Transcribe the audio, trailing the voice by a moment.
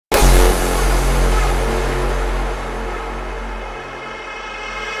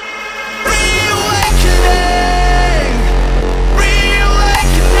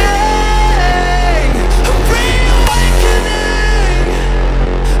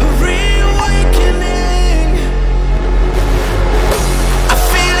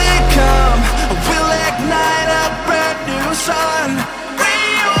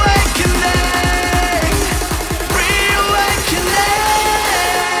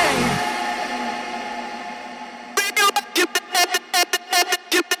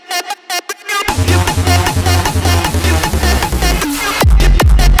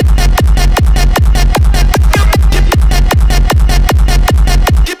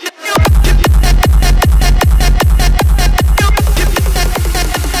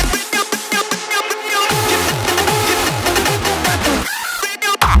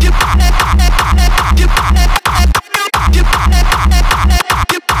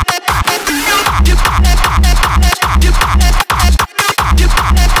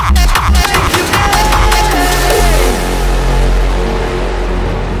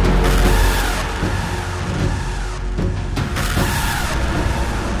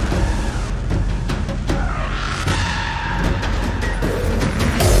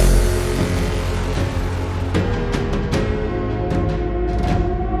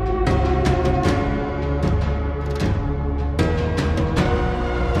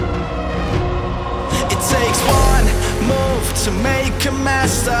to make a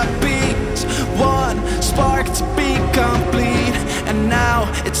masterpiece, one spark to be complete. And now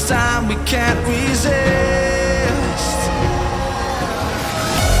it's time, we can't resist.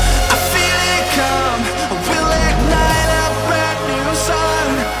 I feel it come, we'll ignite a brand new sun.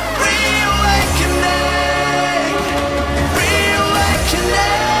 Reawakening, reawakening.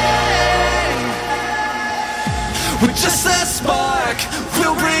 With just a spark,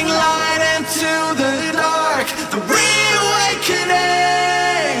 we'll bring light into the dark. The reawakening,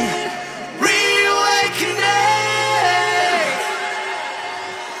 reawakening.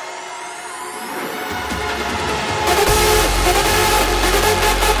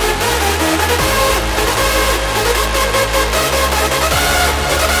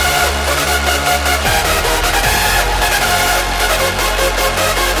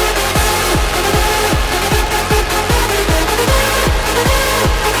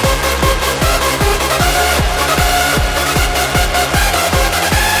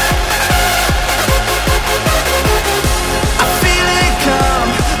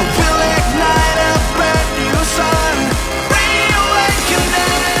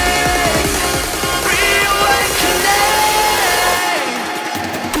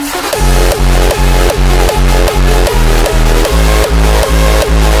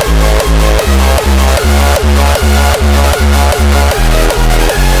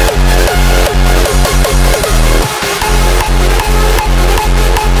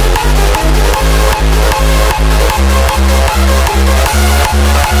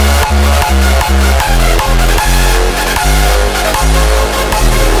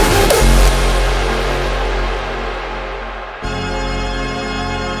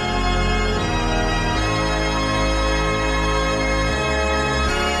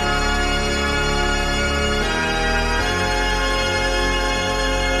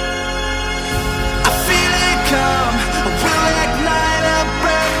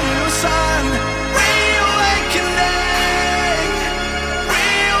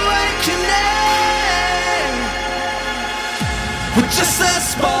 With just a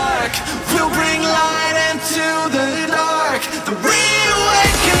spark, we'll bring light into the dark. The reawakening,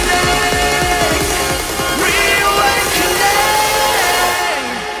 reawakening.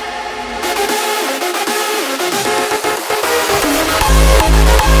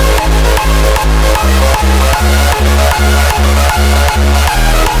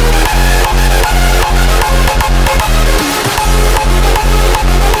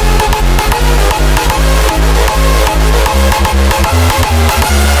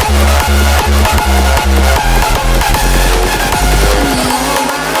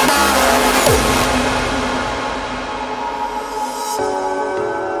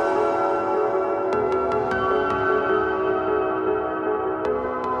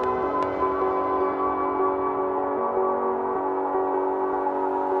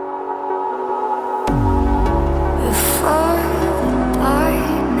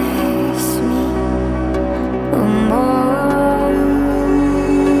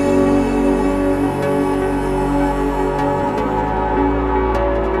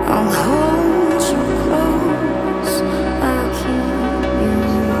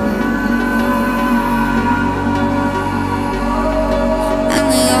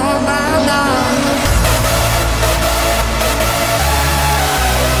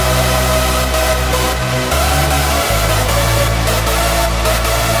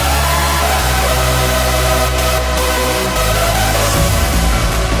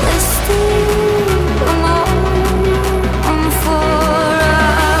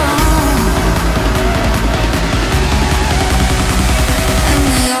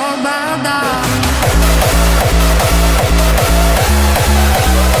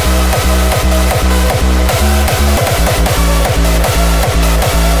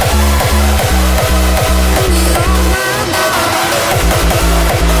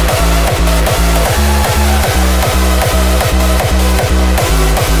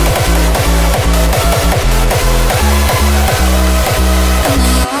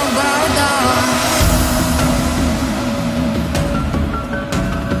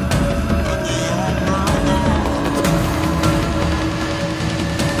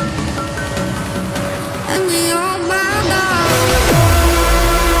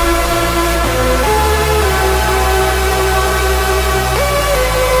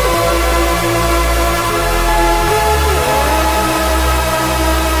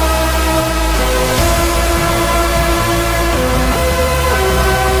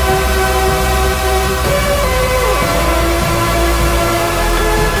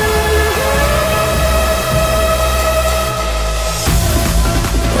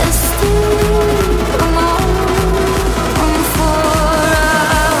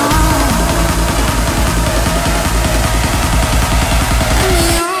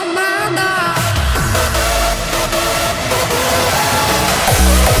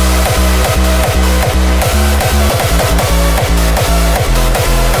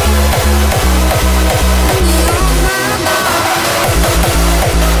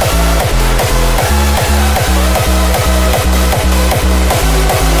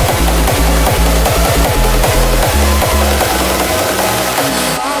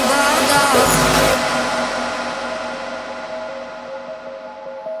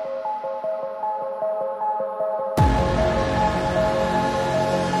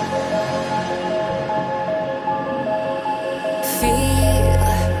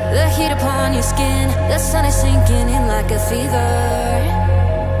 upon your skin, the sun is sinking in like a fever.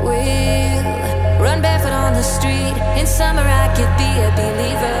 We'll run barefoot on the street. In summer I could be a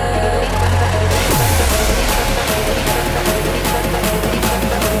believer.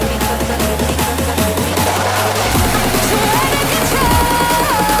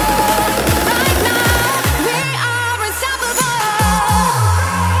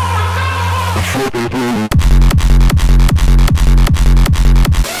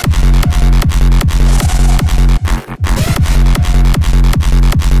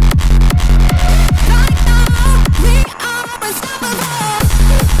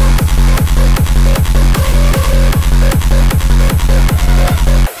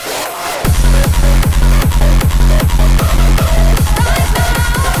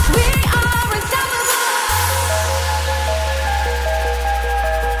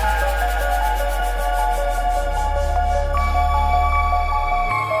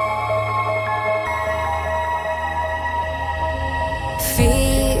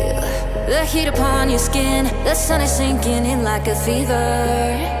 The sun is sinking in like a fever.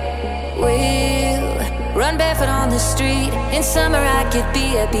 We'll run barefoot on the street. In summer I could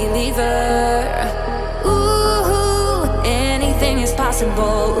be a believer. Ooh, anything is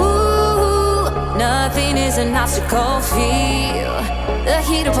possible. Ooh, nothing is an obstacle. Feel the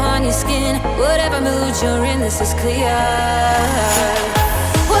heat upon your skin. Whatever mood you're in, this is clear.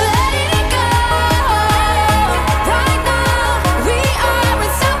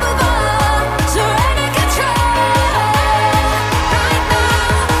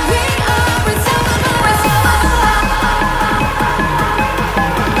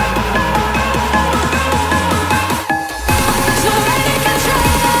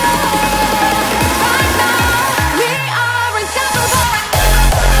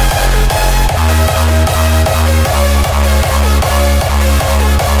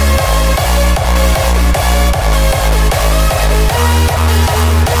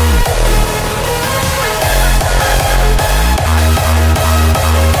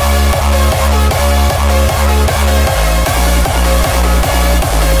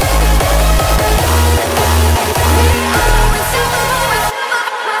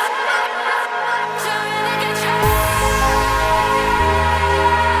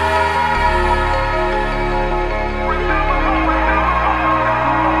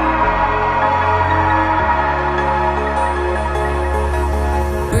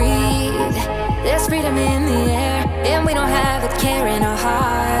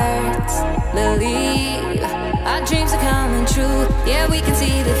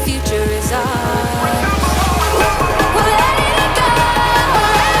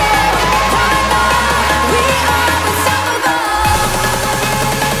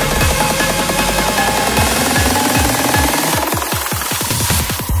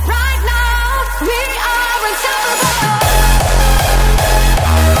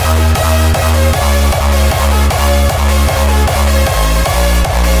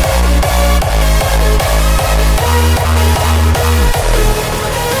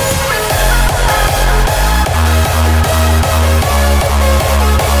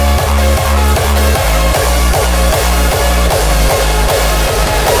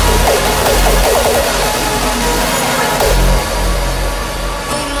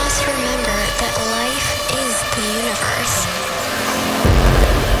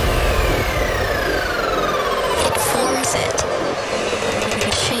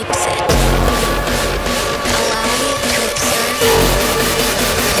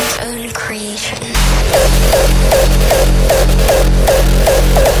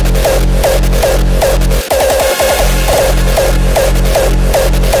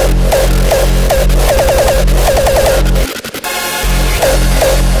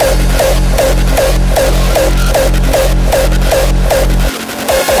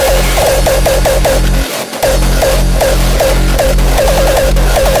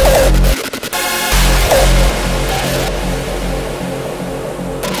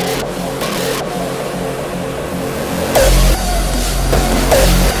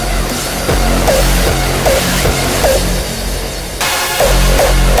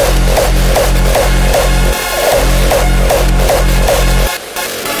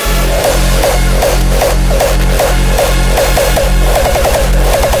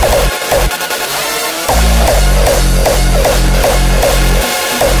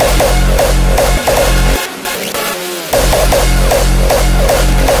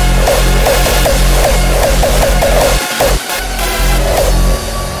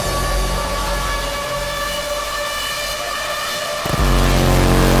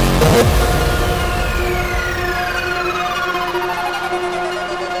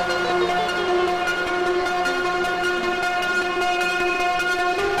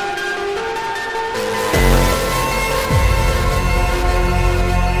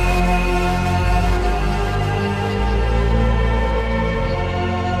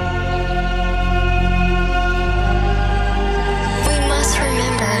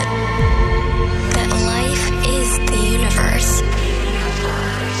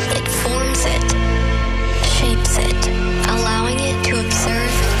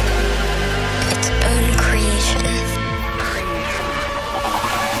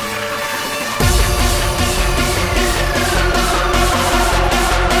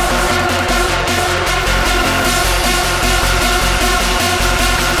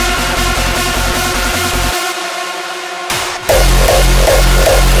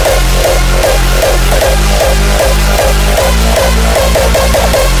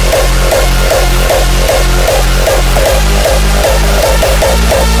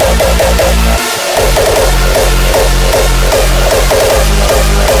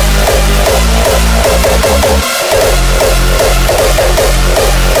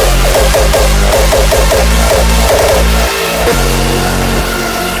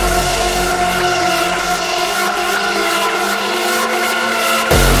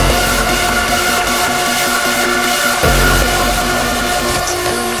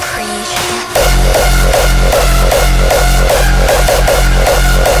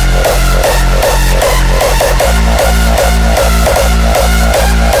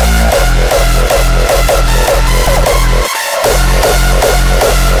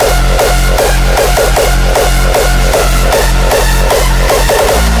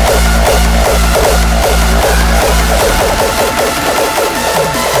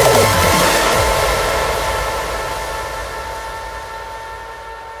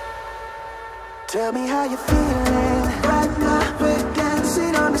 Tell me how you're feeling. Right now we're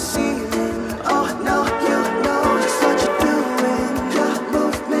dancing on the ceiling. Oh no, you know just what you're doing. Your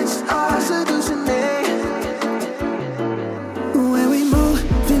movements are seducing me. When we move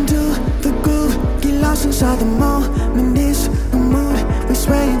into the groove, get lost inside the moment, it's the mood. We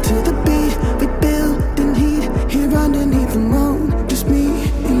sway into the beat, we building heat here underneath the moon. Just me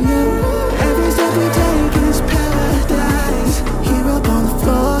and you. Every step we take is paradise. Here up on the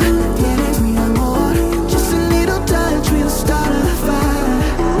floor, tienes mi amor. Just a little touch, we'll start a fire.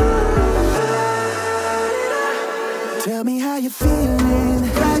 Tell me how you're feeling.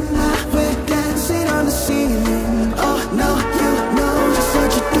 Right now we're dancing on the ceiling. Oh no, you know just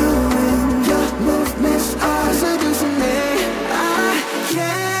what you're doing. Your movements are seducing me. I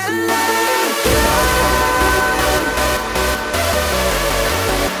can't let go.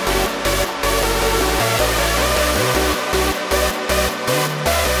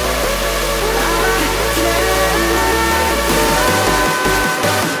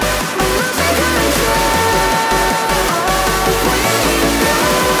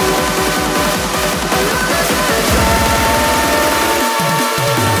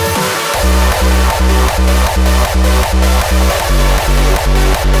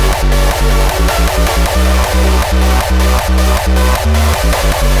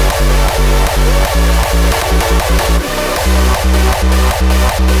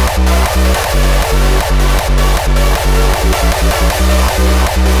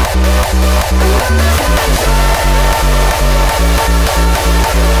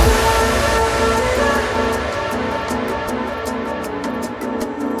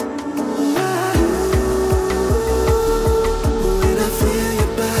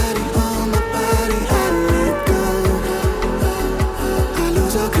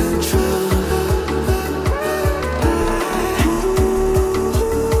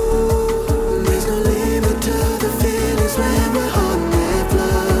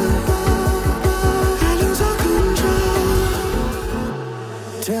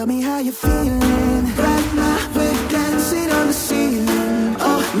 Tell me how you're feeling. Right now we're dancing on the ceiling.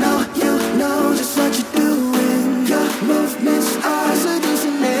 Oh no, you know just what you're doing. Your movements are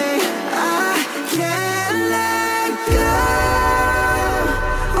seducing me. I can't let go.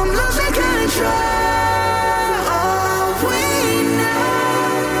 I'm losing control. Oh, we know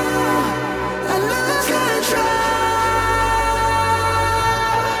I lose control.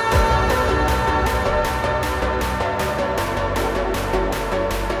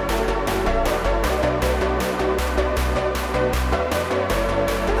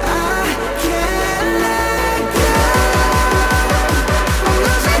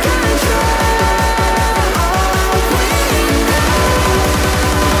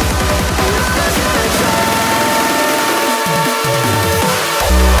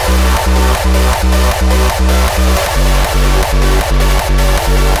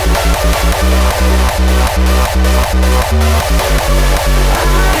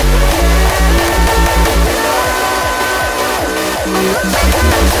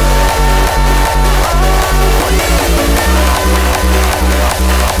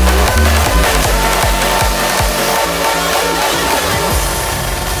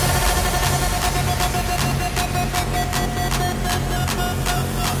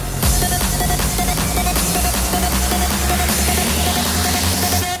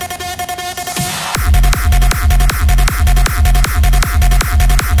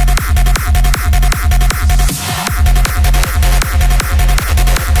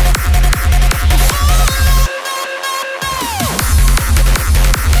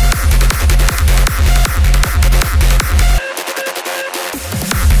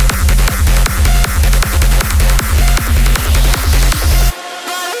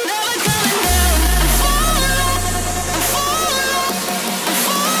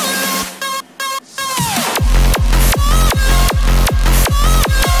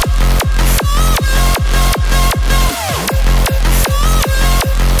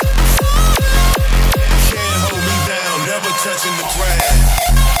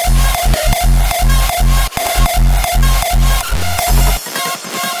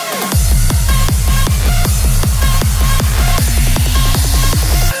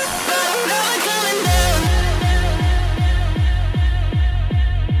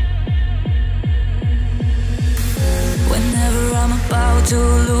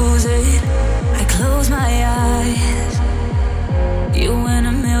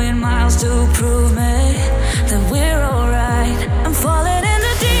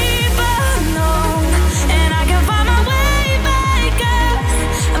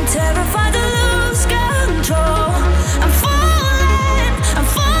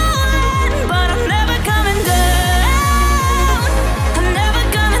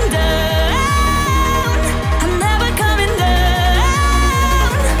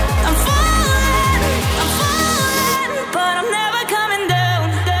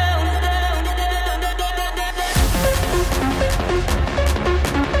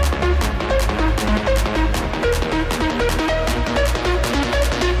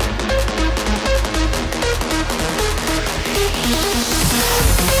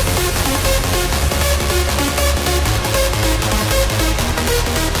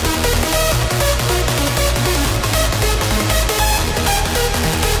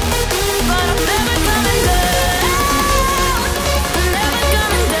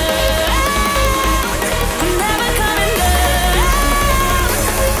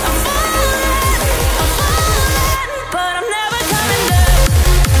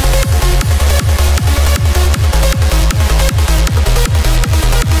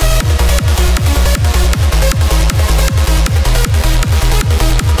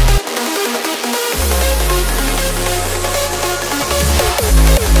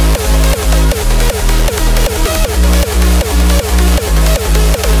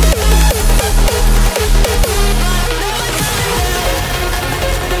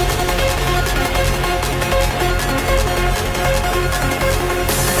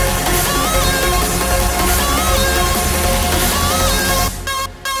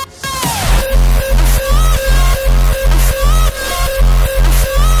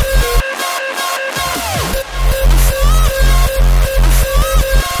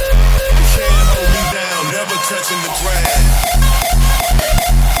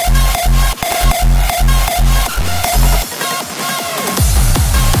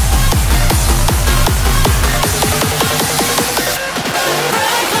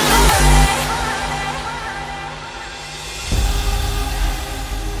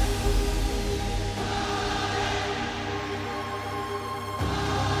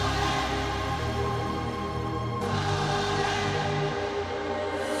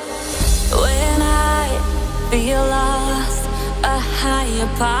 higher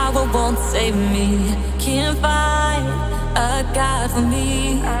power won't save me. Can't find a God for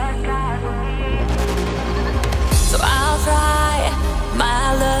me. So I'll try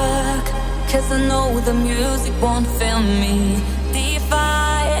my luck, 'cause I know the music won't fail me.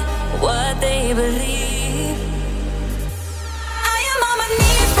 Defy what they believe. I am on my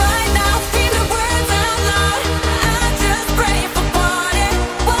knees right now, scream the words out loud. I just pray for pardon.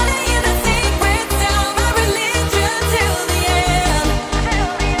 Wanna hear the secret sound, my religion till the end.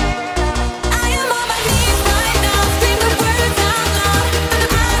 I am on my knees right now, scream the words out loud.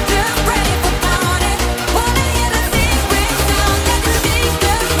 I just pray for pardon. Wanna hear the secret sound, let it shake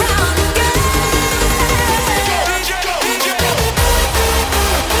the ground.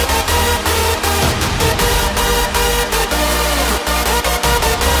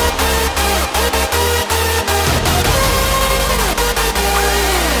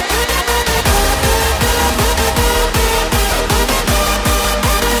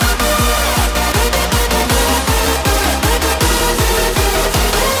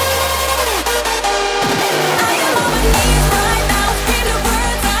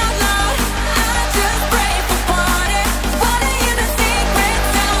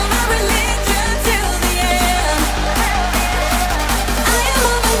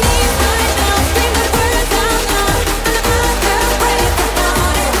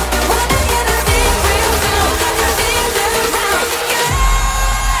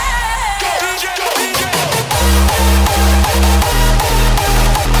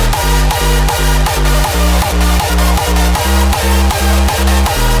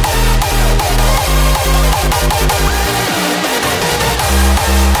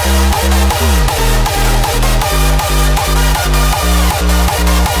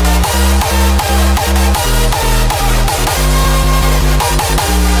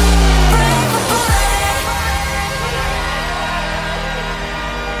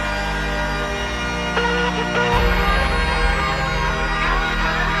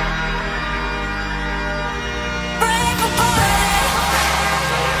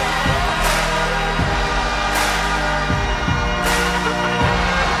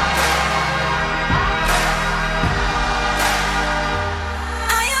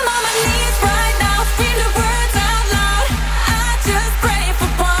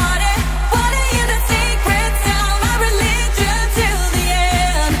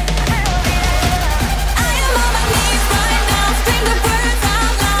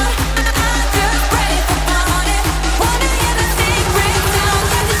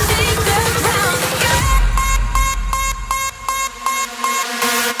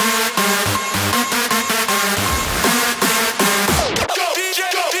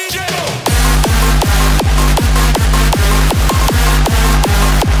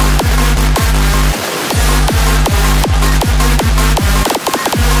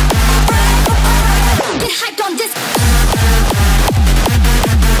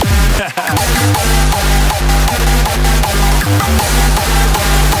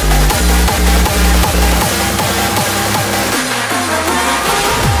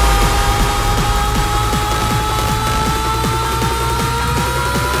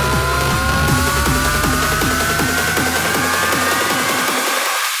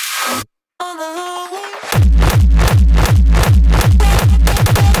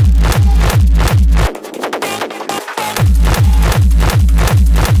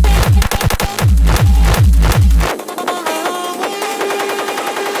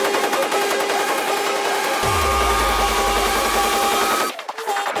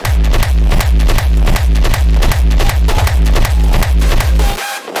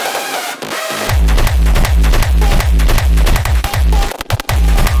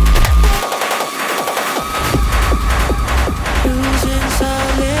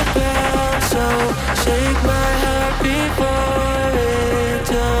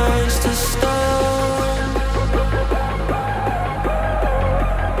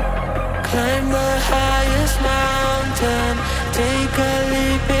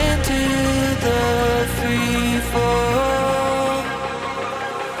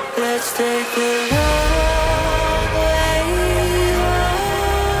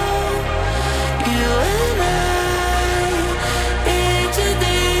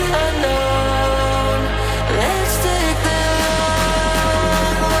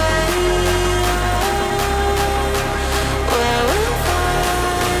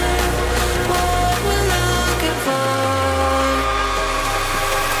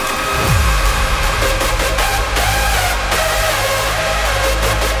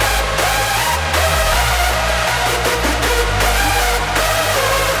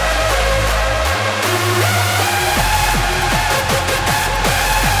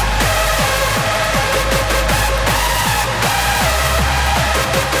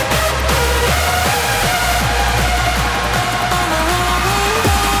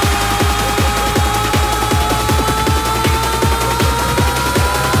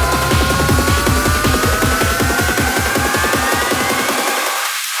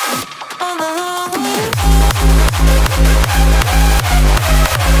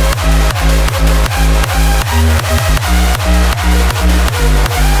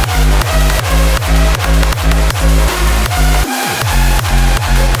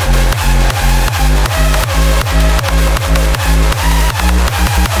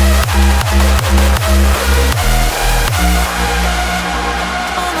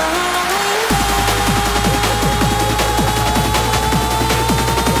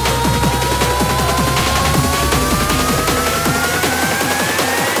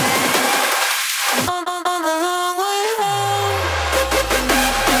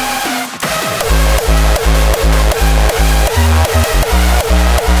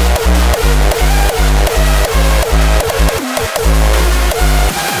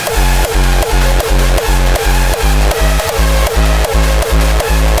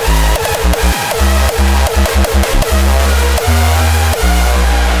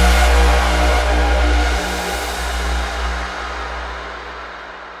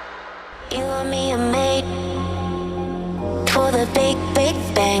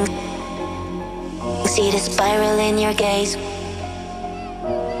 bang. See the spiral in your gaze.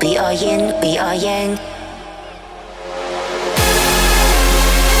 We are yin, we are yang.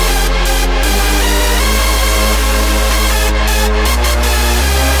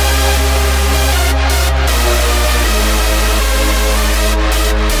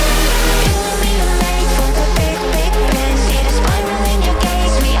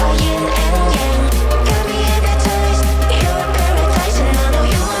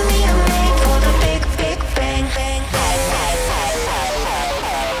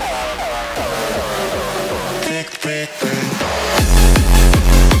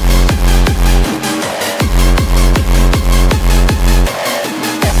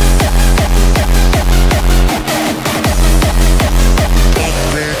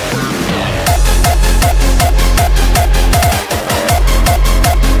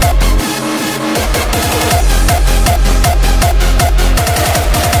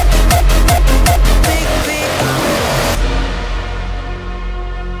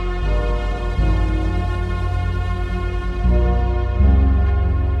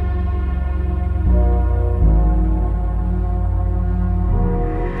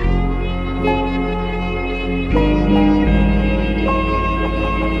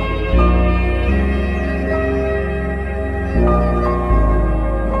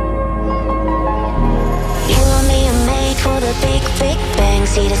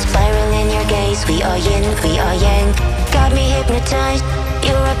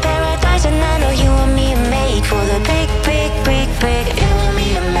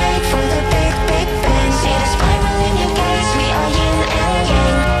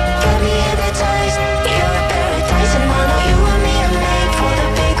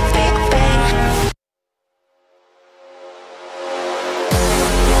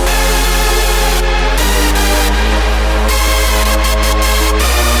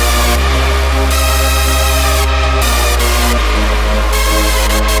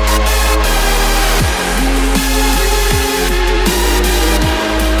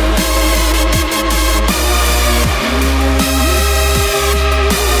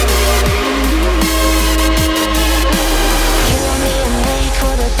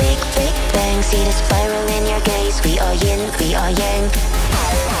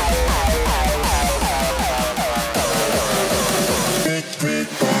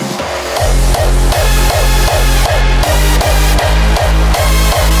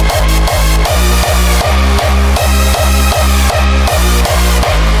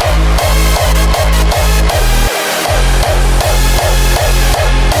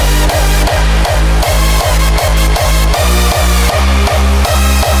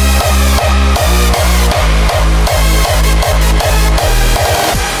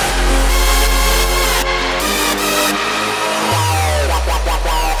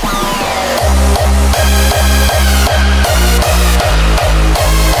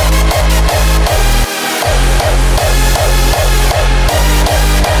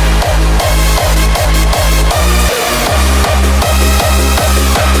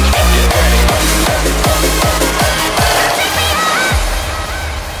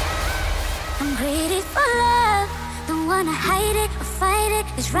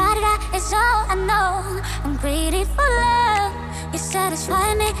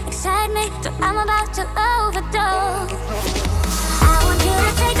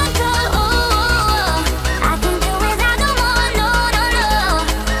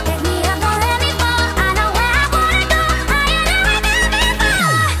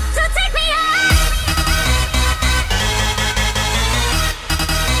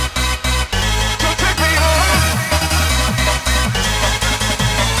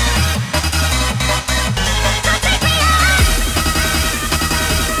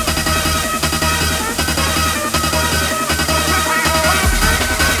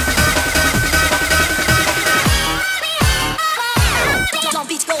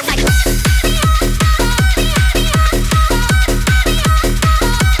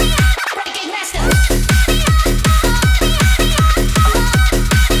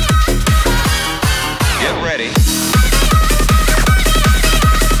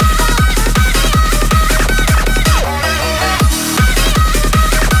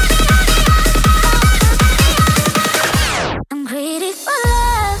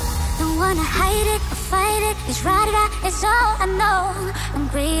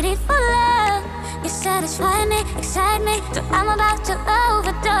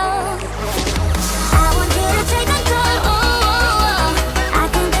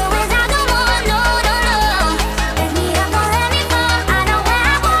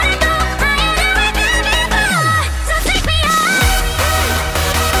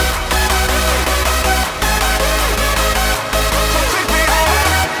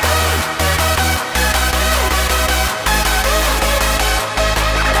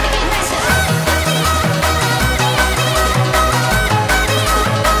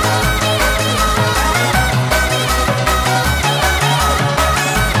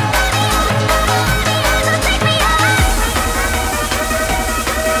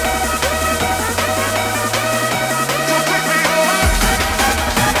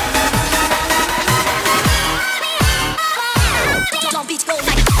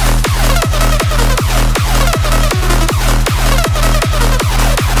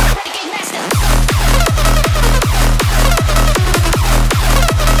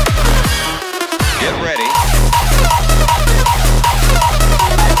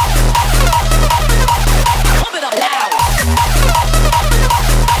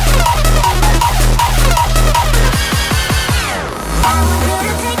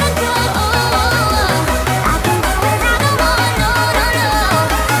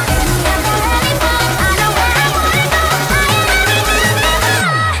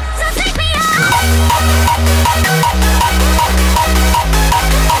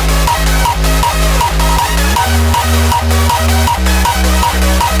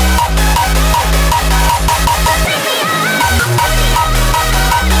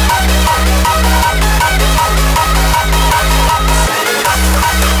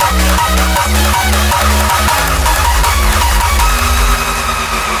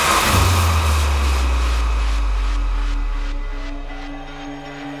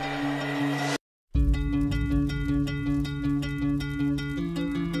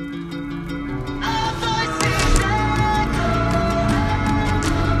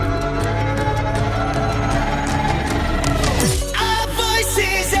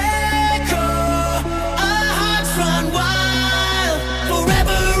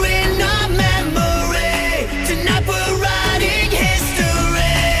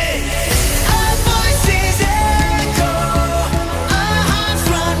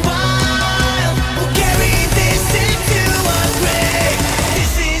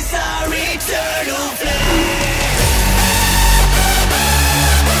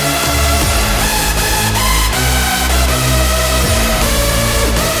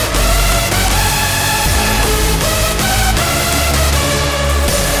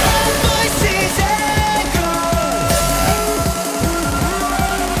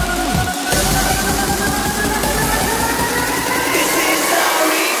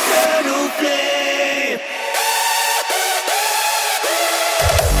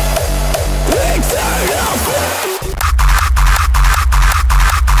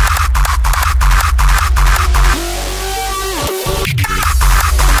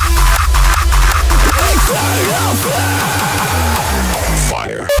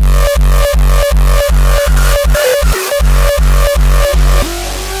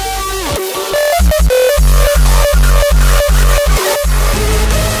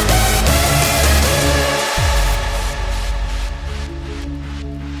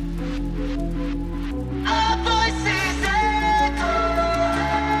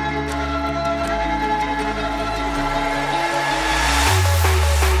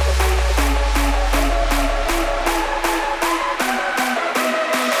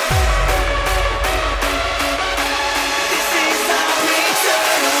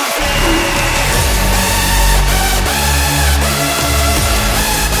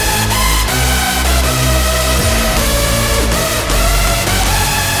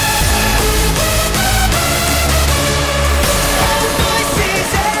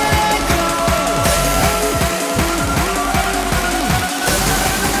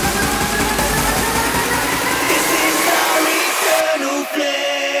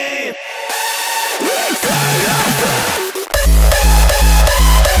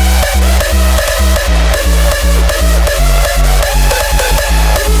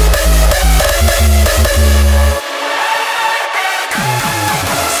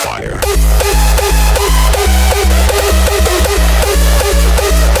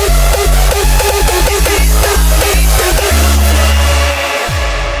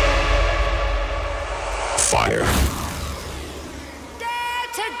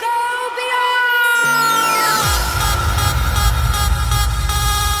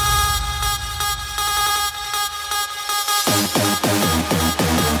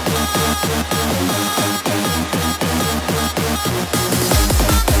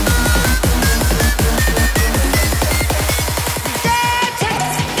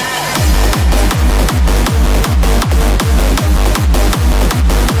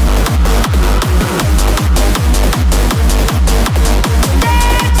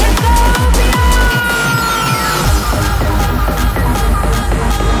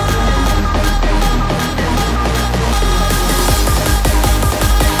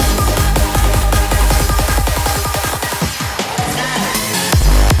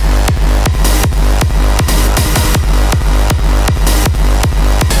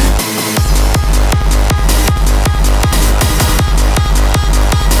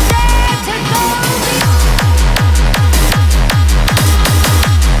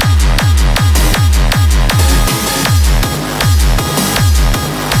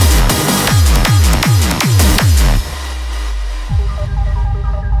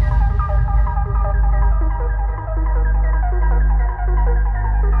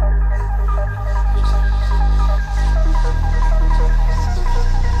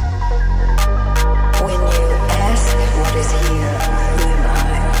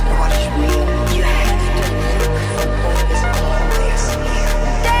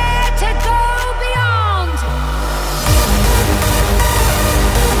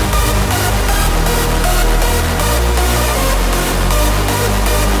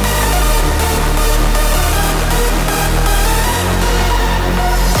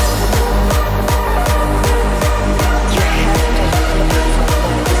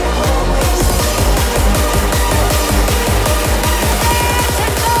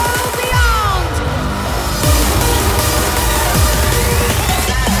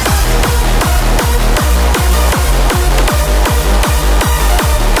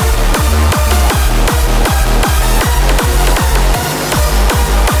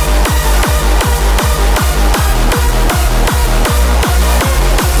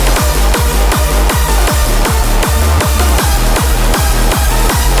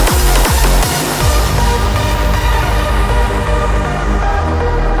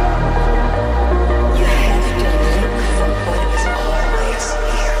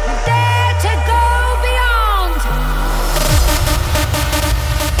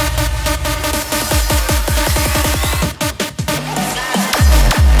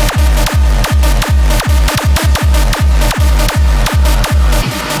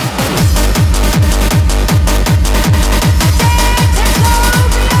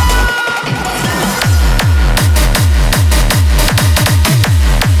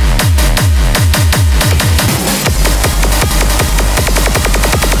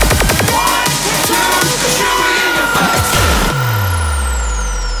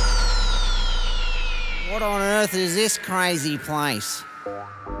 earth is this crazy place?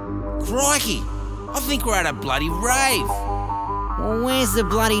 Crikey! I think we're at a bloody rave. Well, where's the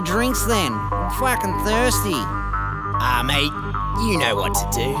bloody drinks then? I'm fucking thirsty. Mate, you know what to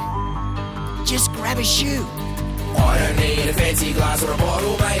do. Just grab a shoe. I don't need a fancy glass or a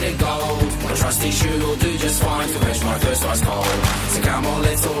bottle made of gold. My trusty shoe will do just fine to quench my first ice cold. So come on,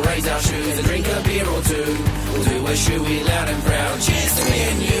 let's all raise our shoes and drink a beer or two. We'll do a shoey loud and proud. Cheers to me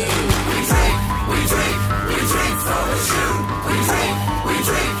and you. We drink, we drink, we drink for the shoe. We drink, we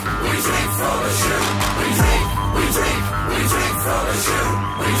drink, we drink for the shoe. We drink, we drink, we drink for the shoe.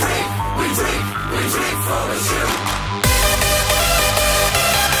 We drink, we drink, we drink for the shoe.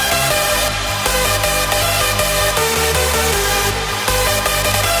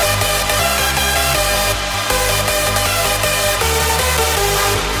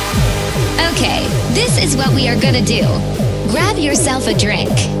 Okay, this is what we are gonna do. Grab yourself a drink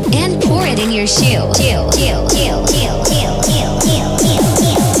and pour it in your shoe.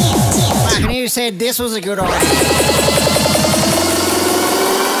 Fucking who said this was a good idea?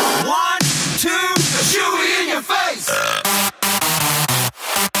 1, 2, a shoey in your face.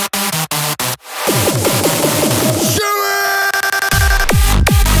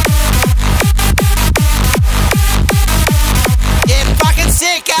 Getting fucking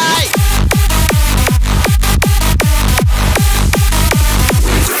sick, eh?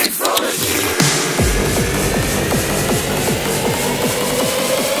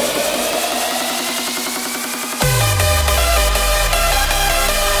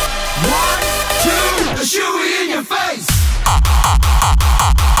 Shoey in your face!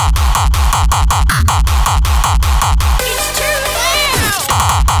 It's too loud!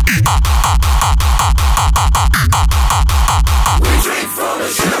 We drink for the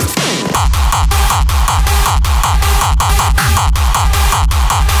shoe!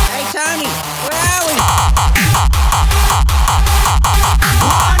 Hey Tony, where are we?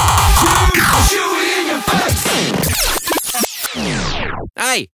 1, 2, a shoey in your face!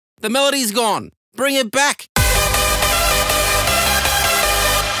 Hey, the melody's gone. Bring it back.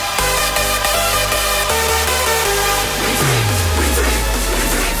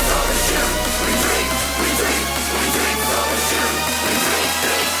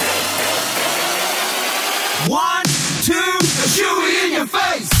 One, two, a shoey in your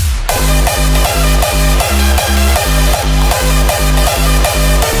face!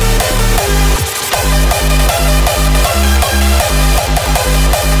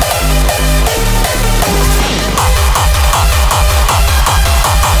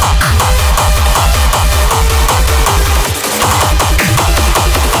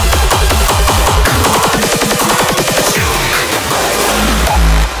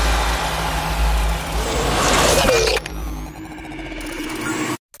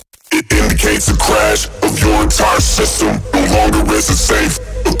 Indicates a crash of your entire system. No longer is it safe,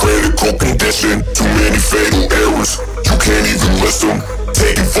 a critical condition. Too many fatal errors, you can't even list them.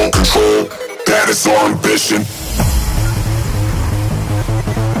 Taking full control, that is our ambition.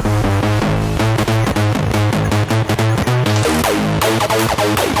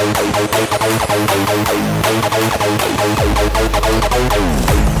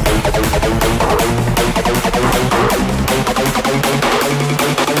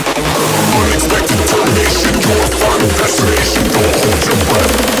 Unexpected termination, your final destination. Don't hold your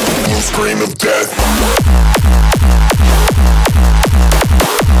breath, you scream of death.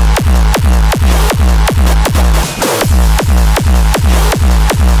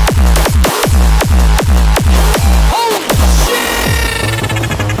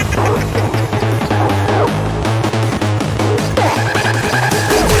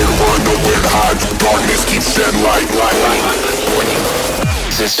 Nowhere to hide, darkness keeps shedding light. Warning,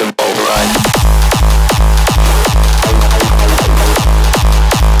 system override.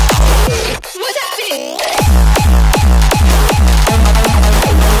 What's happening?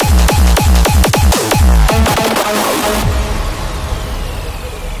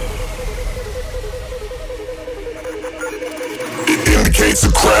 It indicates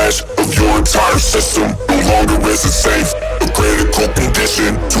a crash of your entire system. No longer is it safe, a critical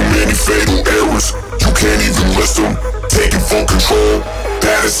condition. Too many fatal errors, you can't even list them. Taking full control,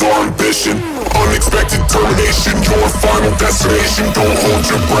 that is our ambition. Unexpected termination, your final destination. Don't hold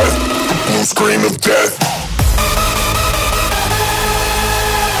your breath, the blue scream of death.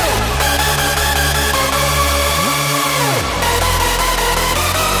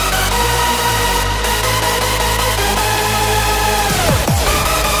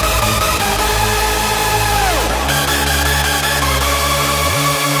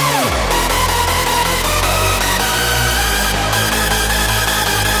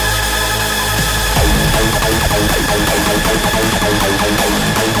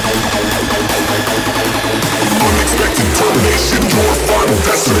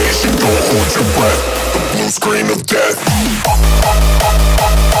 catch your breath. The blue screen of death.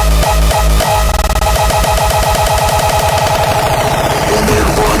 Nowhere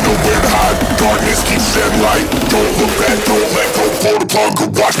to run, nowhere to hide. Darkness keeps shedding light. Don't look back, don't let go. Pull the plug or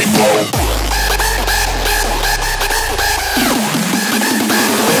watch me blow.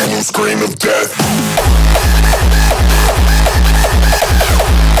 Blue screen of death.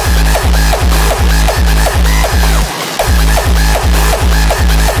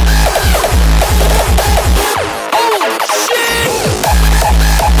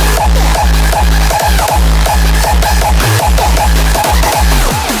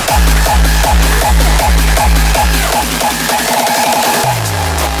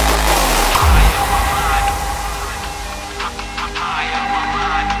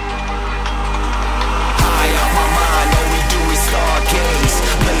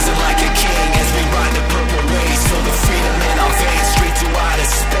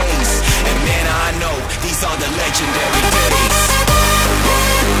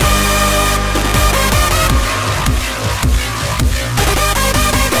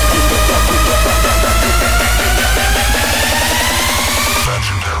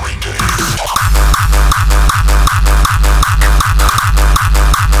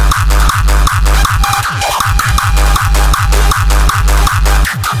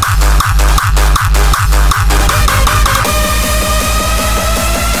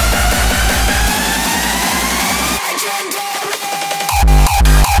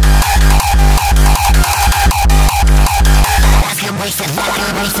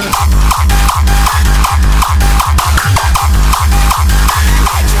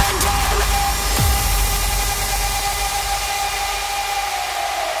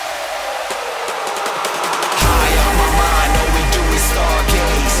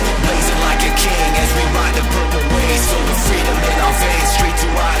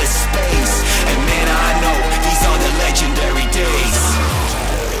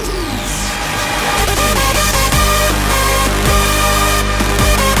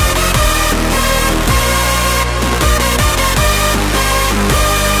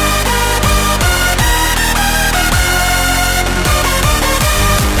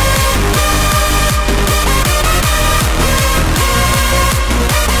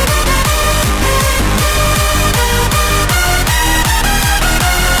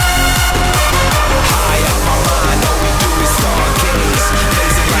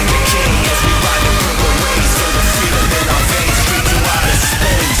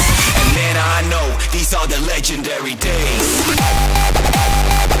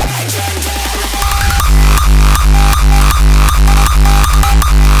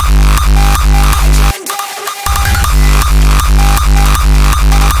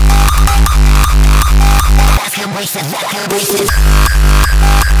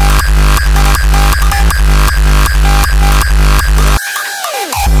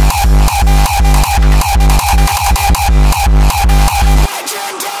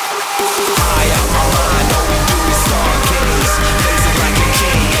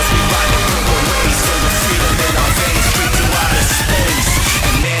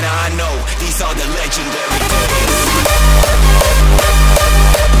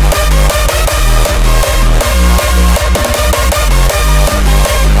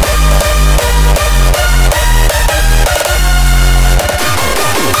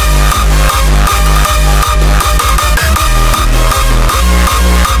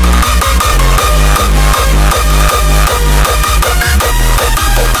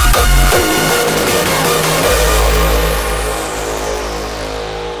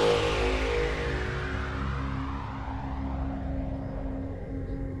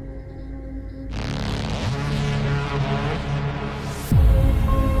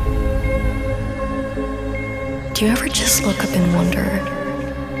 Do you ever just look up and wonder,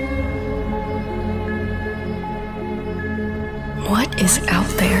 what is out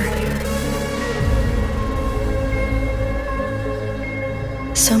there?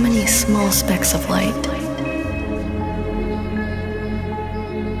 So many small specks of light.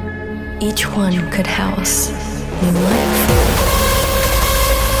 Each one could house new life.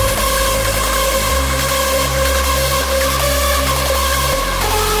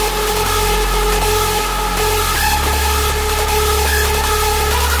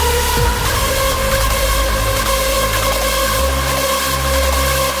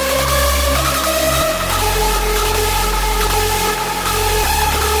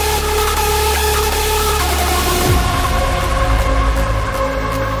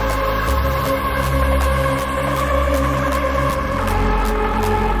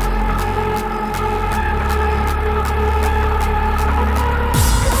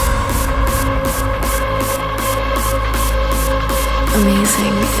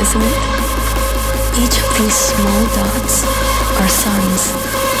 Amazing, isn't it? Each of these small dots are suns,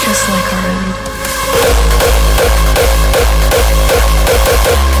 just like our own.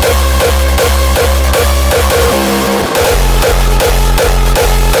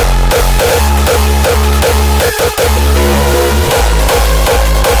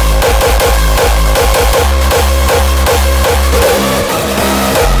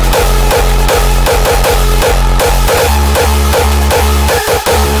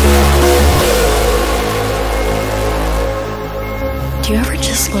 Do you ever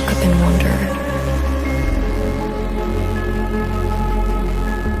just look up and wonder,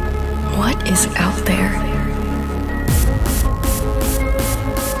 what is out there?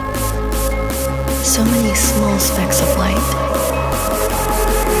 So many small specks of light.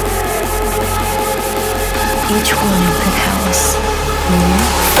 Each one could house more.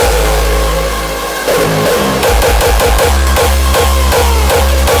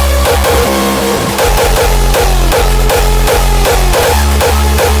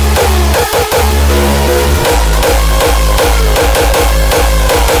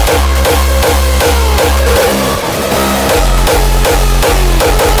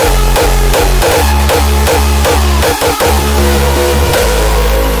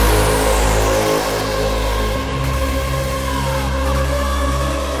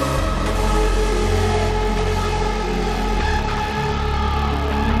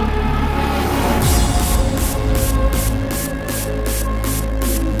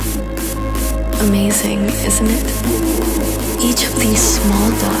 Amazing, isn't it? Each of these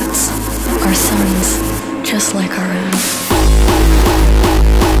small dots are suns, just like our own.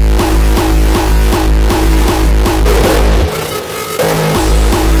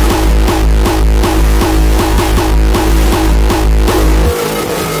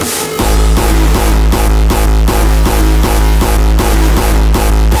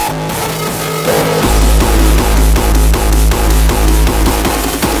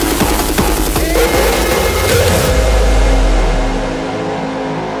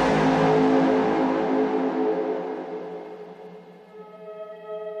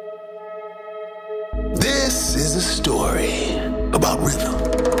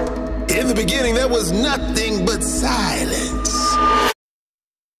 Nothing but silence.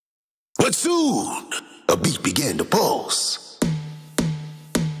 But soon, a beat began to pulse.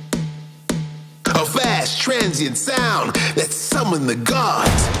 A fast, transient sound that summoned the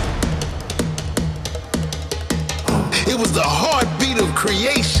gods. It was the heartbeat of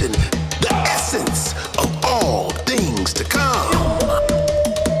creation, the essence of all things to come.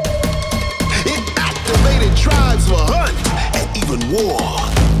 It activated tribes for hunt and even war.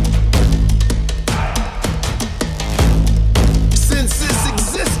 Since its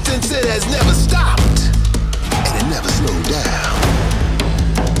existence, it has never stopped, and it never slowed down.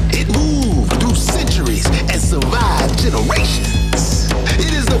 It moved through centuries and survived generations.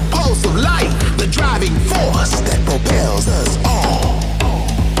 It is the pulse of life, the driving force that propels us all.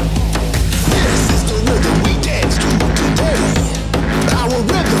 This is the rhythm we dance to today. Our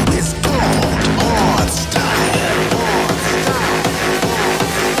rhythm is called Hardstyle.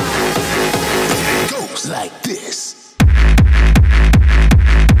 It goes like this.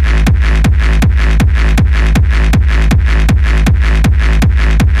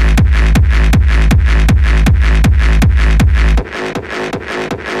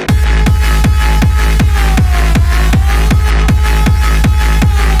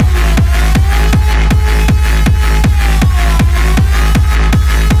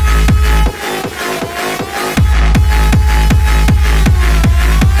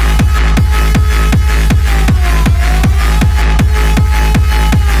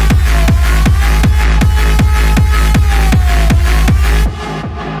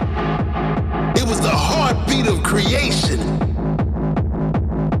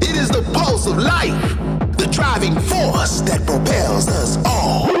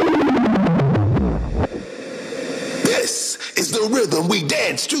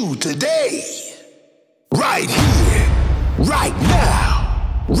 Today, right here, right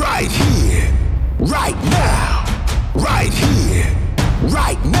now, right here, right now, right here,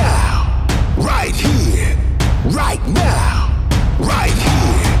 right now, right here, right now, right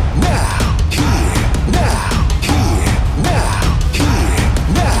here, now, here, now, here, now, here,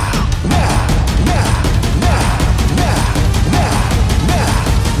 now, now, now, now, now, now, now, now,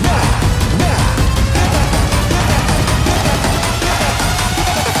 now.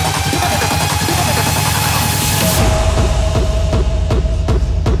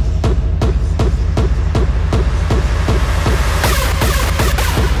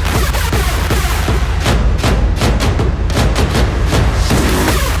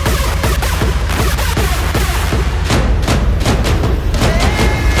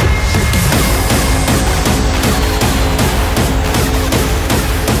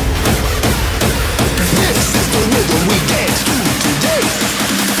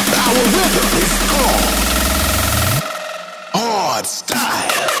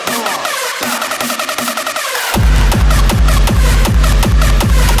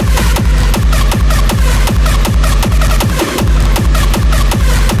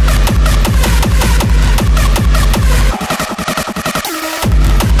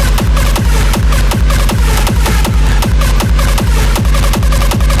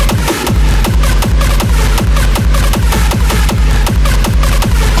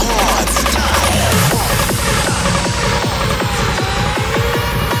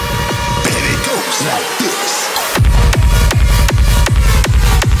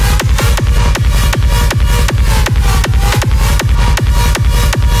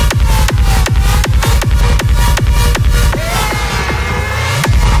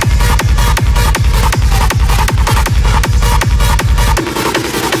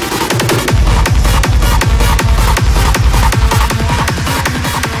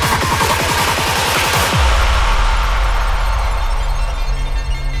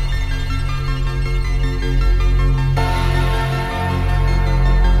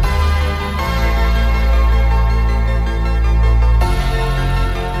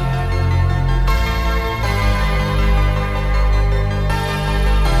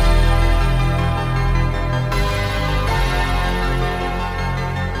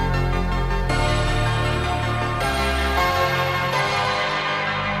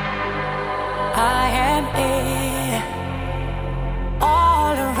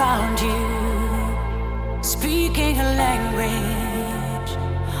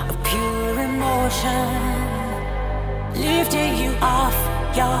 motion, lifting you off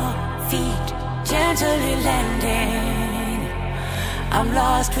your feet, gently landing. I'm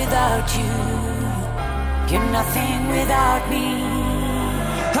lost without you, you're nothing without me.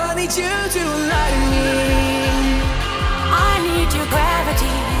 I need you to light me, I need your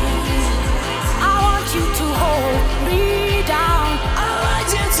gravity, I want you to hold me down. I want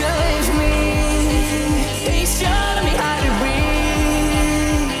you to lift me, please show me how to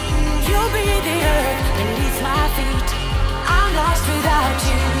breathe. You'll be the earth beneath my feet. I'm lost without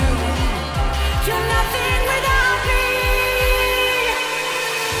you, you're nothing without me.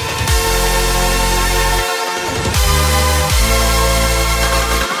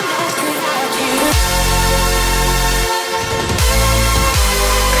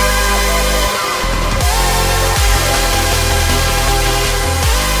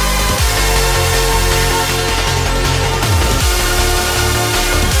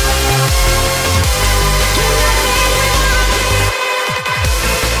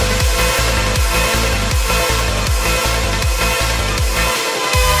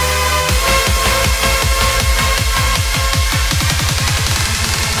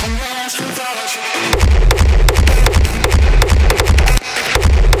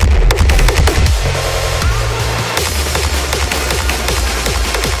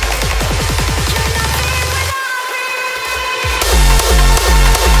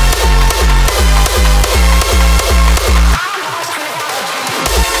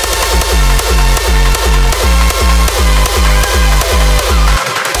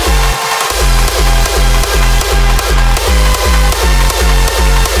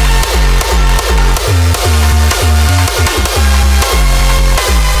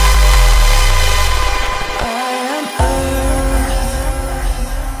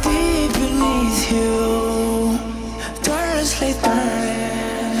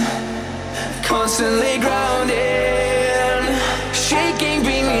 Constantly grounded, shaking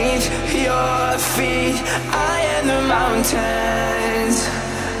beneath your feet. I am the mountains,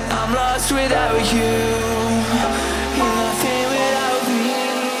 I'm lost without you, you're nothing without me.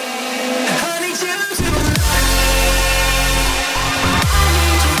 I need you to love me, I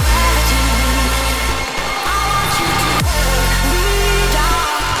need your gravity, I want you to hold me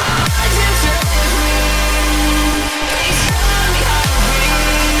down. I want you to lift me, please show me how to breathe.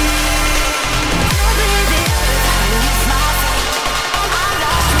 You'll be the earth beneath my feet. I'm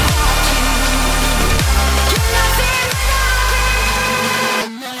lost without you, you're nothing without me.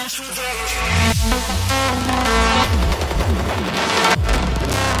 I'm lost without you.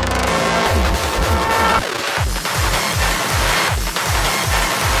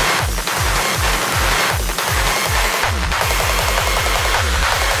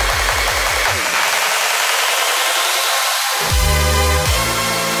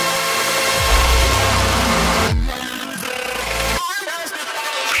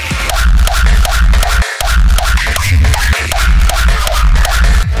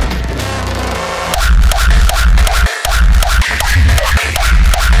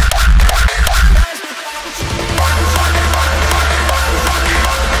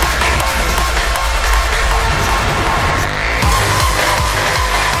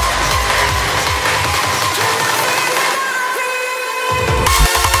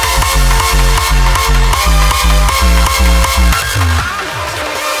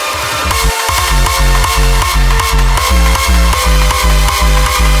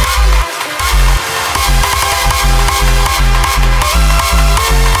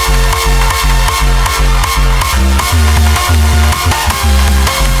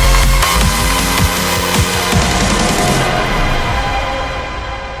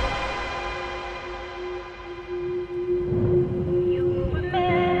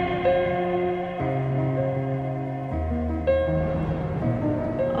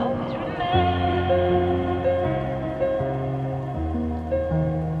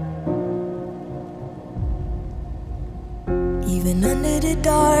 Even under the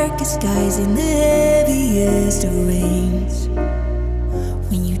darkest skies in the heaviest of rains,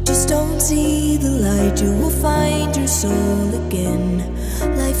 when you just don't see the light, you will find your soul again.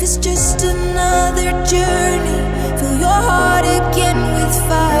 Life is just another journey. Fill your heart again with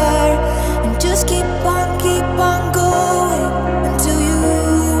fire, and just keep on going until you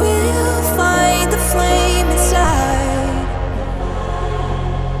will find the flame inside.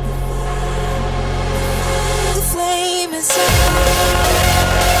 The flame inside.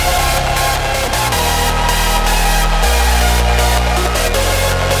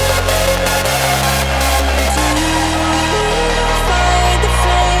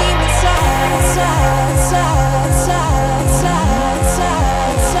 Inside.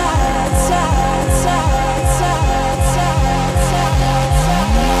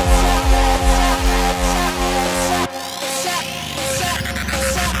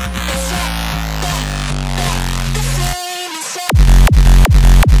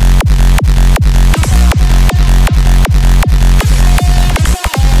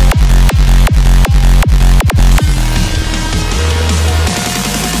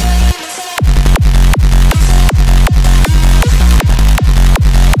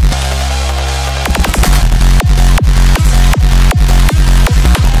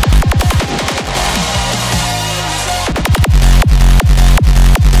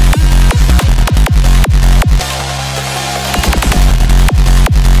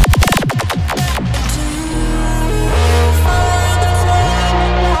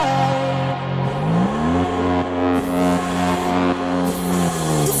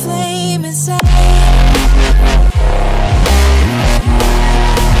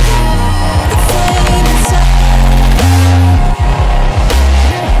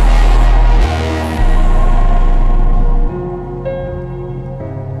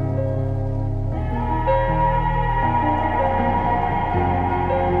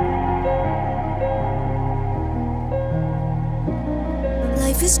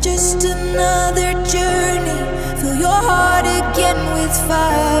 Life is just another journey. Fill your heart again with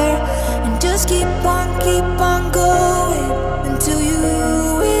fire, and just keep on going until you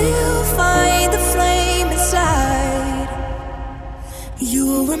will find the flame inside. You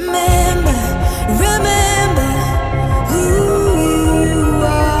will remember who you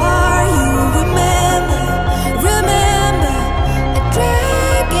are. You will remember a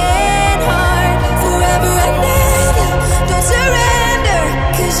dragon heart forever and ever. Don't surrender,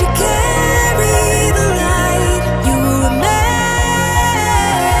 'cause you carry the light. You will remember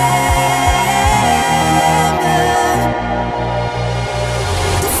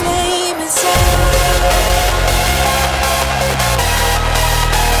the flame inside.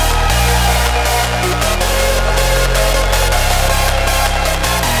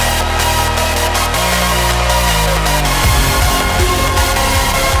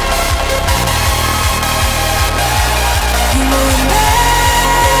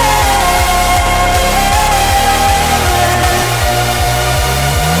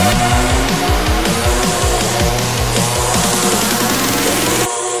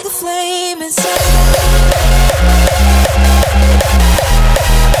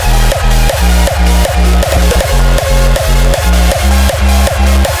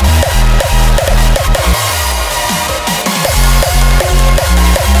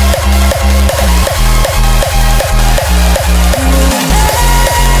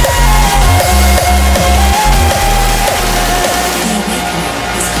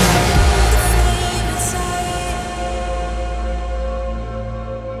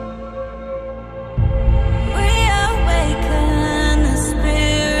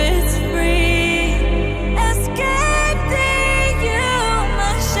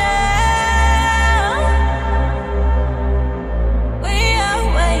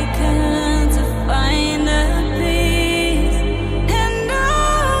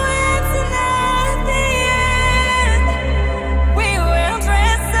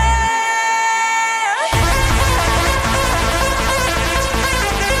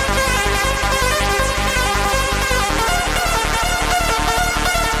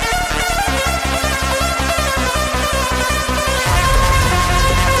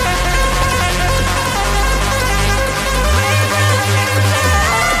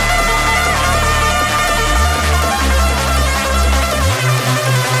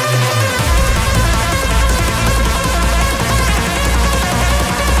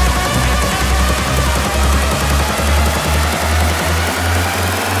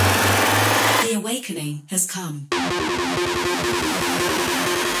 Reawakening has come.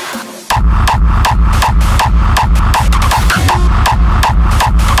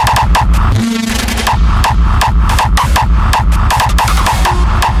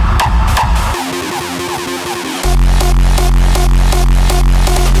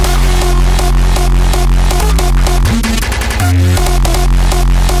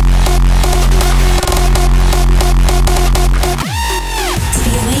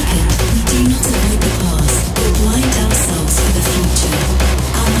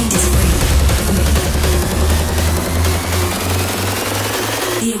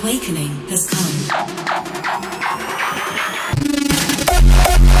 Reawakening has come.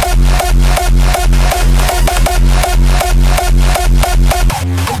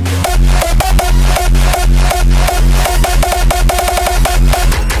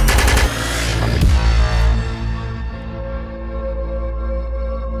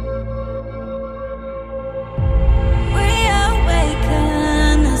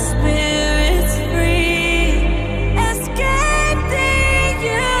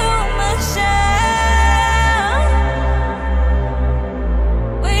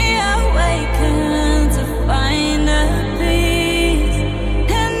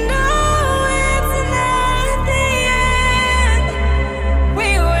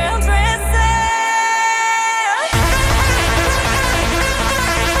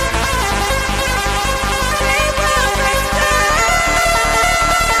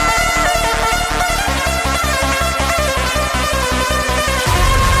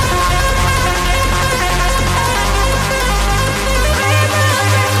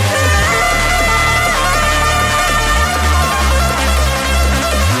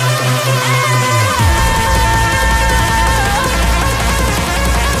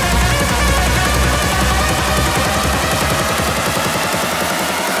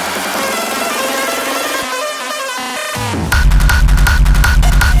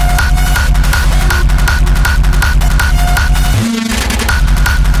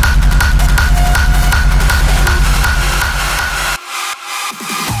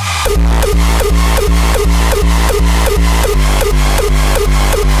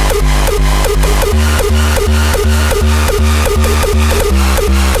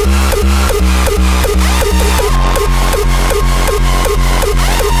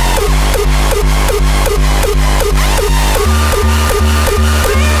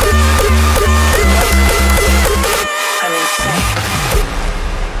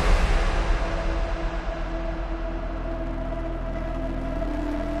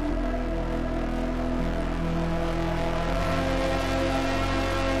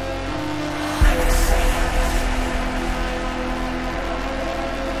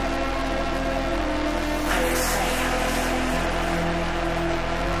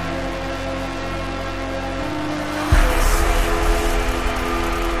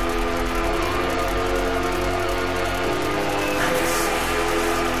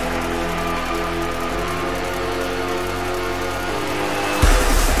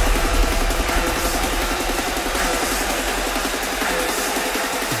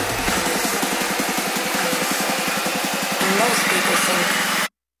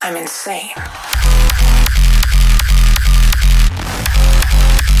 I'm insane.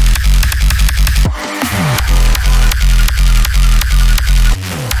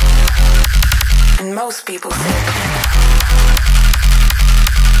 And most people think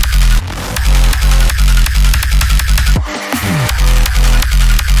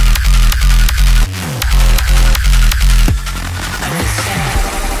I'm insane.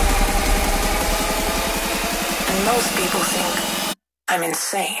 And most people think I'm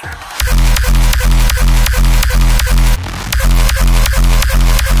insane.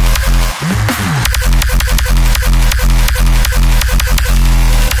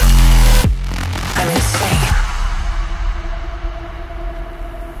 I'm insane.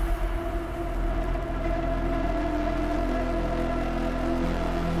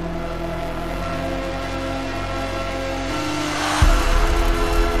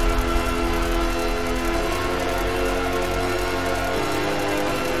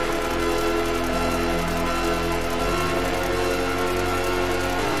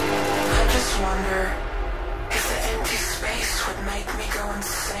 I just wonder if the empty space would make me go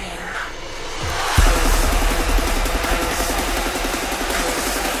insane.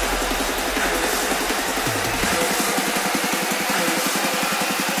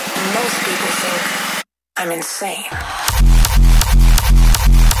 Most people think I'm insane.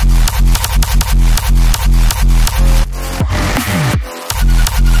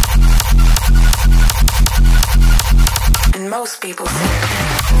 And most people think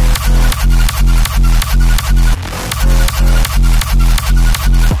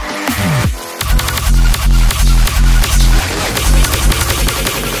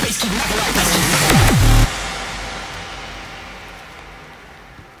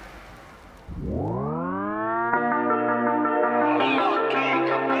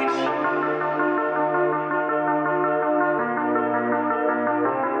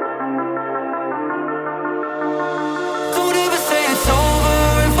don't ever say it's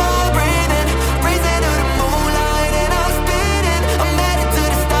over if I'm breathing. Raising to the moonlight and I'm spinning. I'm headed to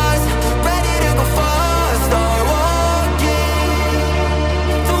the stars, ready to go far. Start walking.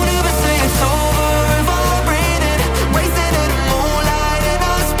 Don't ever say it's over if I'm breathing. Raising to the moonlight and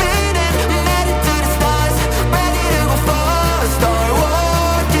I'm spinning. I'm headed to the stars, ready to go far. Start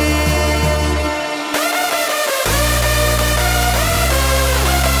walking.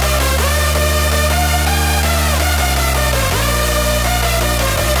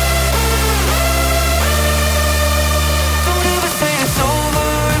 Don't ever say it's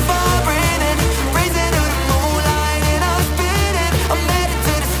over if I'm breathing. Raising to the moonlight and I'm spinning. I'm headed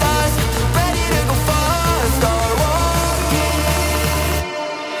to the stars, ready to go far. Start walking.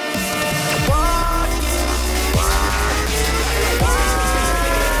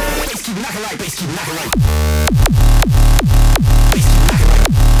 Bass keep knocking right, bass keep knocking right. Bass keep knocking right.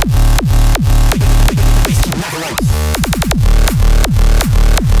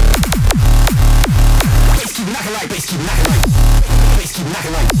 Bass keep knocking right, bass keep knocking right. Bass keep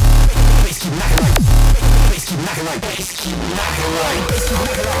knocking right. Bass keep knocking right. Bass keep knocking right. Bass keep knocking right. Bass keep knocking right. Bass keep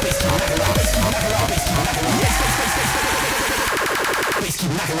knocking right. Bass keep knocking right. Bass keep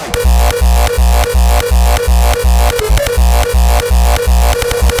knocking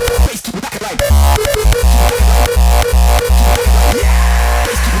right. Bass keep knocking right. Bass keep knocking right. Yeah.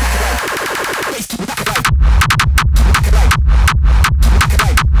 Bass keep knocking right. Bass keep knocking right. Knocking right. Knocking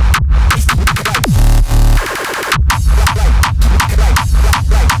right. Bass keep knocking right.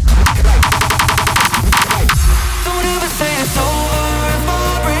 Don't ever say it's over if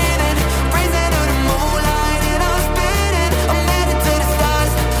I'm breathing. Raising to the moonlight and I'm spinning. I'm headed to the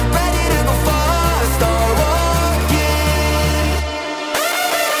stars, ready to go far. Start walking.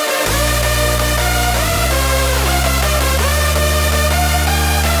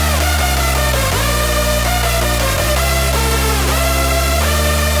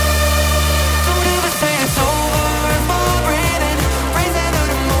 Don't ever say it's over if I'm breathing. Raising to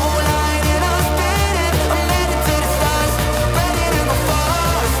the moonlight and I'm spinning. I'm headed to the stars, ready to go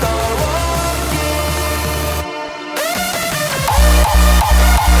far. Start walking.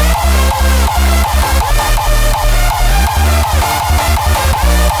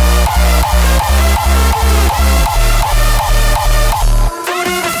 Don't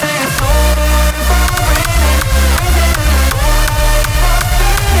ever say it's over if I'm breathing. Raising to the moonlight and I'm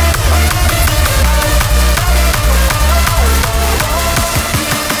spinning. I'm headed to the stars, ready to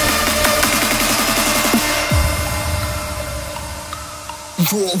go far.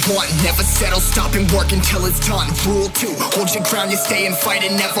 Rule 1, never settle, stop and work until it's done. Rule 2, hold your ground, you stay and fight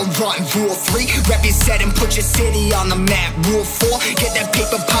and never run. Rule 3, rep your set and put your city on the map. Rule 4, get that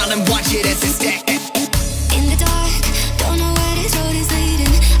paper pile and watch it as it stack. In the dark, don't know where this road is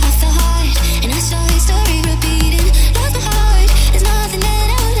leading. I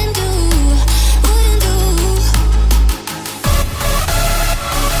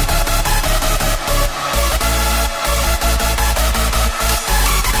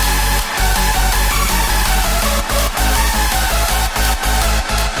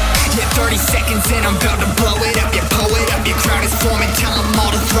seconds and I'm about to blow it up. You pull it up, your crowd is forming. Tell them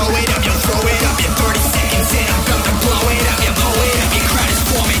all to throw it up. You throw it up. You 30 seconds and I'm about to blow it up. You pull it up, your crowd is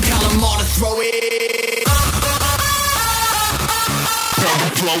forming. Tell them all to throw it.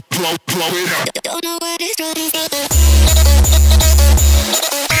 Blow it up. Don't know what it's running.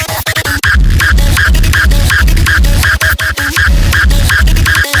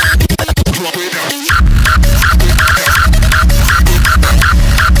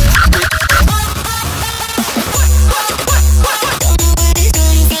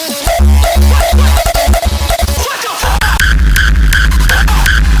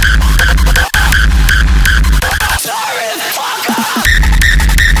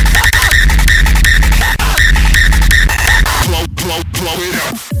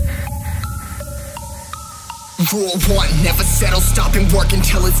 Rule 1, never settle, stop and work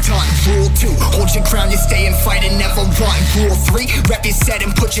until it's done. Rule 2, hold your ground, you stay and fight and never run. Rule 3, rep your set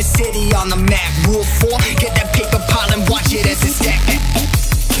and put your city on the map. Rule 4, get that paper pile and watch it as it's stacked.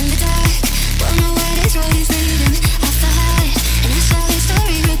 In the dark, don't know where this road is leading. Off the heart, and I saw the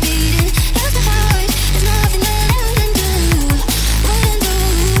story repeating. Love the heart, there's nothing that I wouldn't do. Wouldn't do.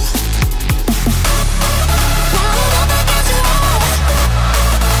 Wanna go back against the wall,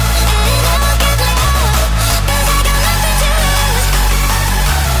 and I'll get my all.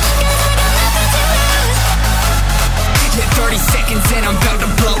 Yeah, 30 seconds and I'm about to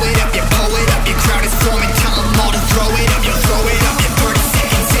blow it up. You pull it up, your crowd is forming. Tell them all to throw it up. You throw it up. Yeah, 30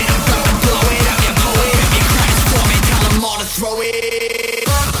 seconds and I'm about to blow it up. You pull it up, your crowd is forming. Tell them all to throw it.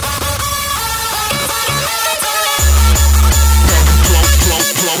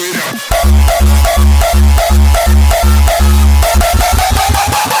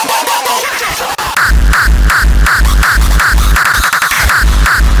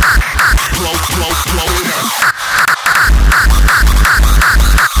 Blow it up.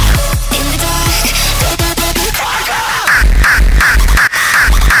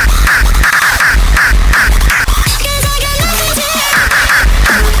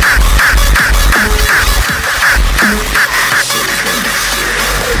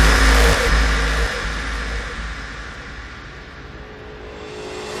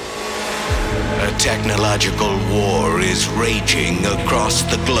 Technological war is raging across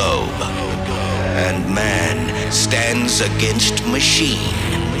the globe, and man stands against machine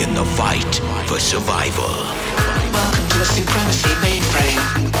in the fight for survival. Welcome to the supremacy mainframe.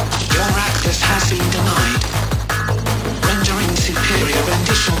 Your access has been denied. Rendering superior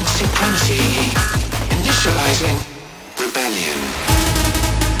rendition supremacy. Initializing rebellion.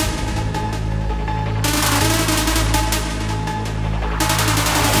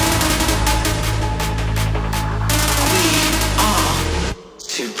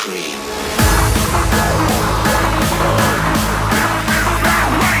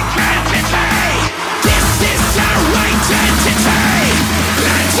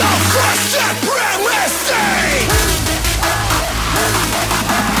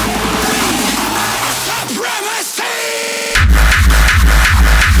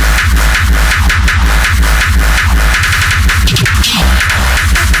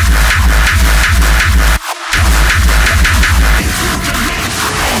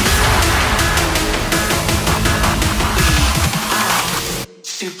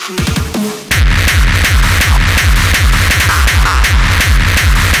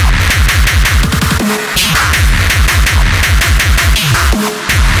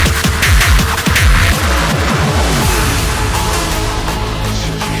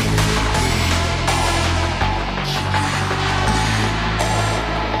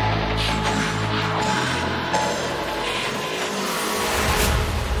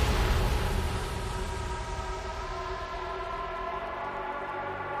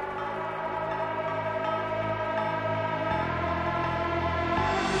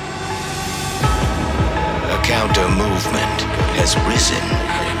 Counter movement has risen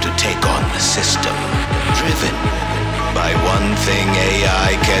to take on the system, driven by one thing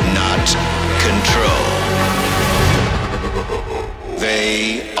AI cannot control.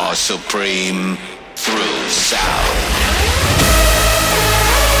 They are supreme through sound.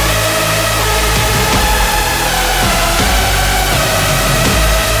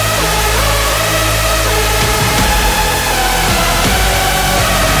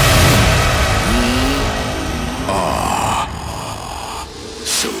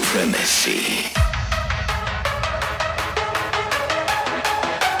 Supremacy.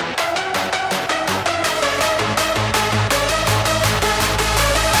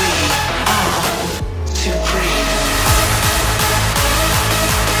 We are supreme.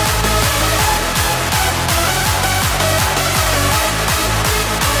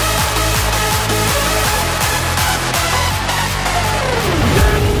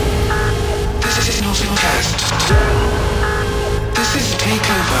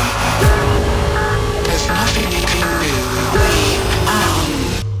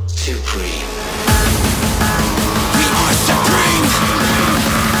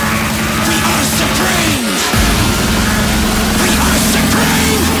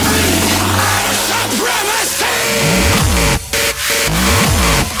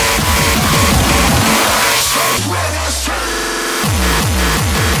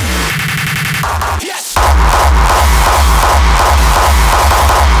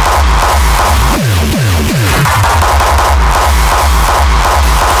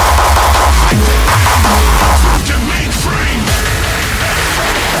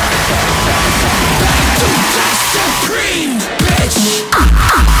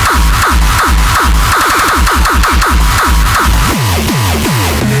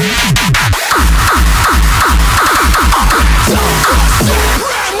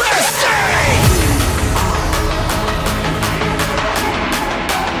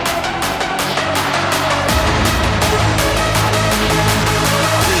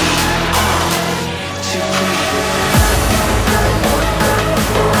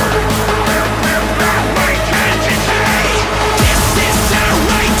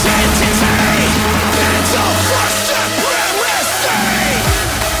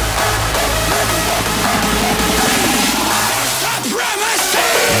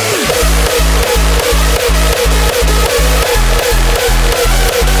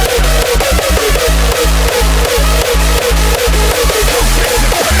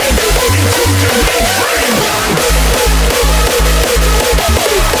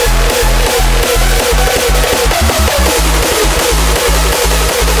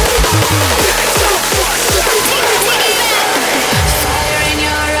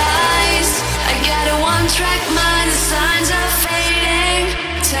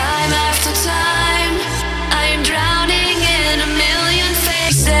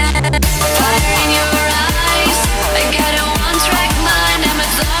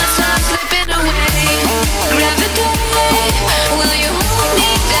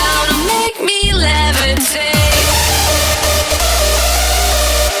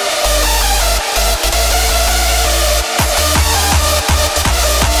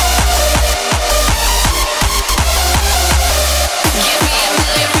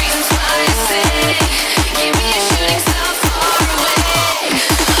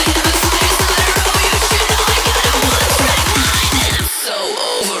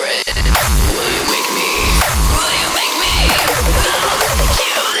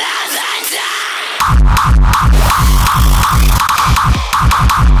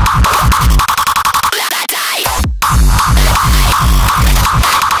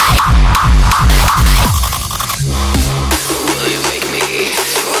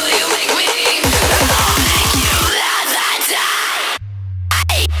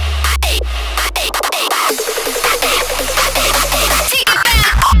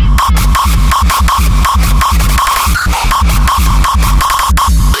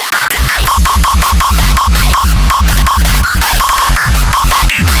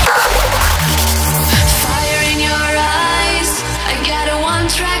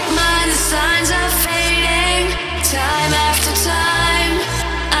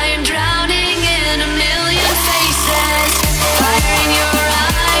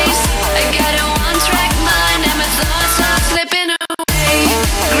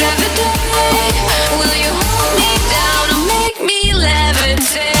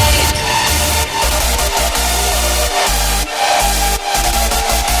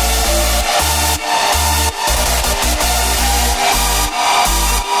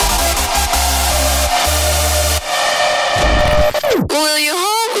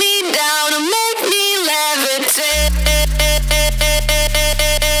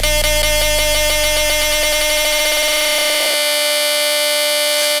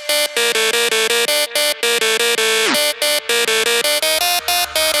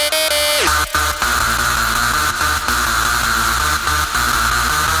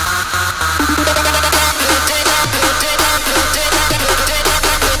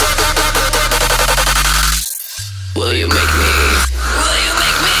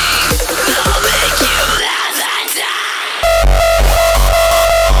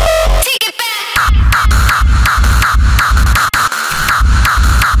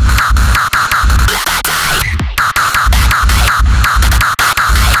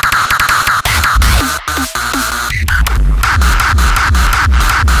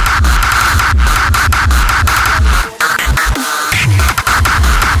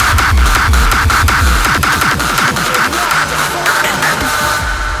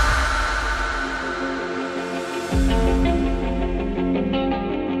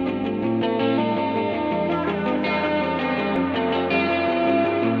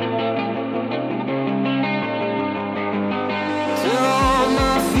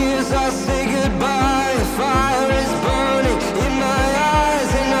 fears, I say goodbye. The fire is burning in my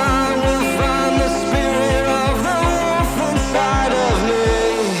eyes, and I will find the spirit of the wolf inside of me.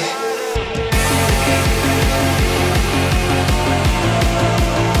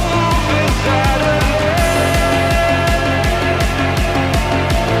 Inside of me.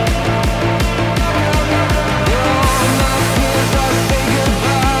 All my fears, I say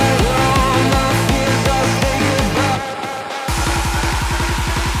goodbye. All my fears, I say goodbye.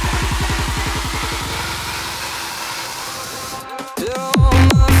 All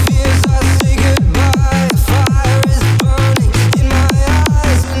my fears, I say goodbye. The fire is burning in my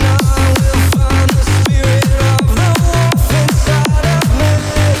eyes, and I will find the spirit of the wolf inside of me.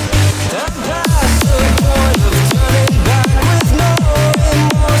 I'm past the point of turning back with no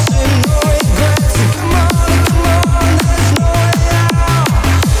remorse and no regrets. Come on, there's no way out.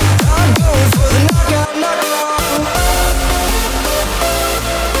 I'm going for the knockout, knockout.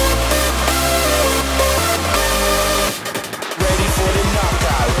 Ready for the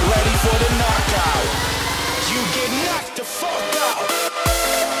knockout, ready for the knockout. You get knocked the fuck out.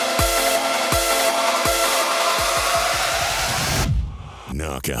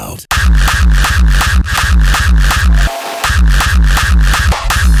 Knockout.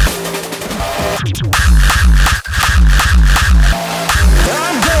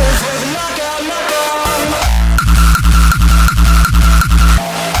 I'm going for the knockout, knockout.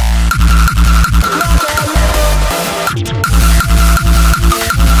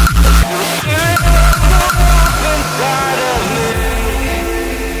 Inside of me.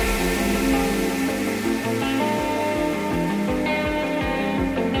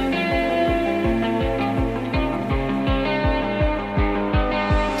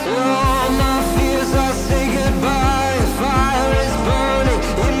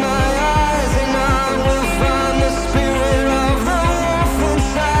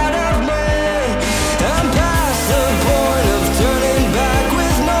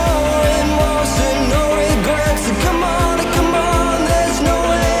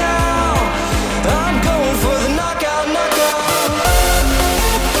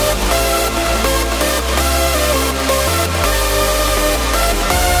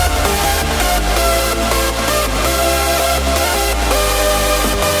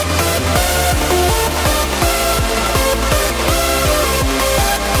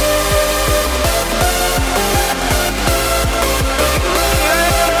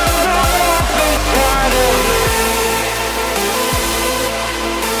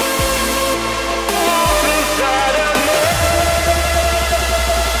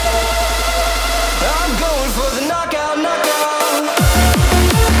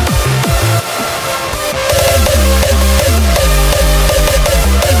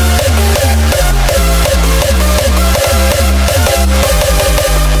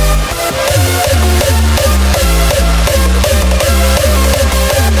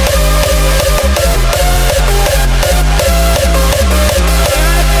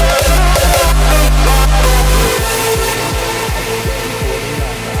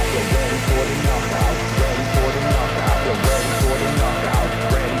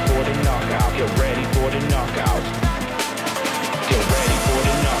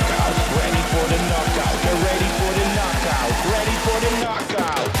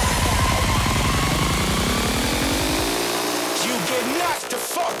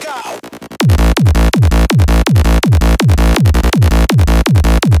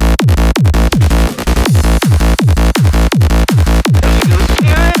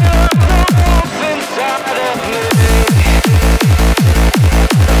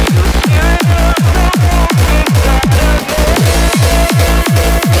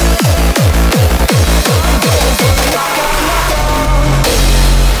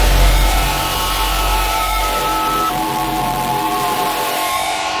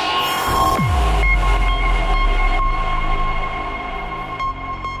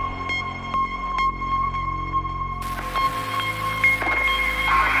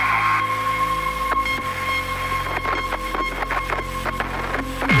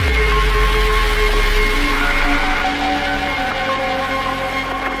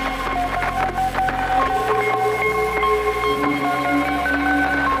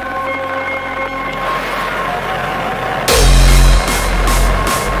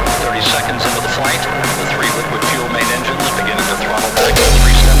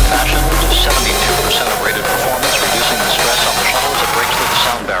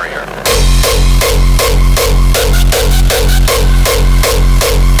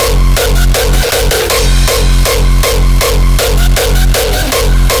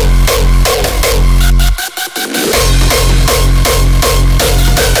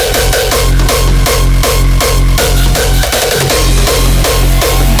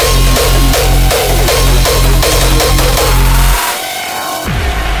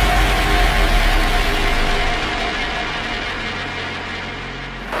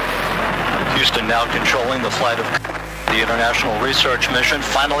 now controlling the flight of the International Research Mission,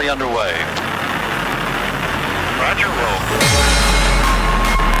 finally underway. Roger, roll.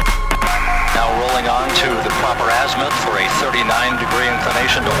 Now rolling on to the proper azimuth for a 39-degree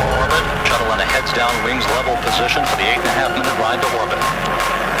inclination to orbit. Shuttle in a heads-down, wings level position for the 8.5-minute ride to orbit.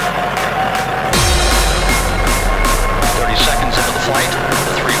 30 seconds into the flight,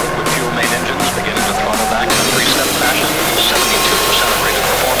 the 3 liquid fuel main engines beginning to throttle back in a 3-step fashion. 72% of rated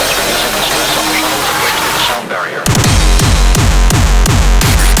performance, reducing the stress on the shuttle to break through the sound barrier.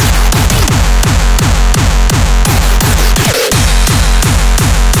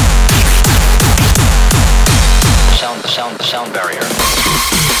 The sound barrier.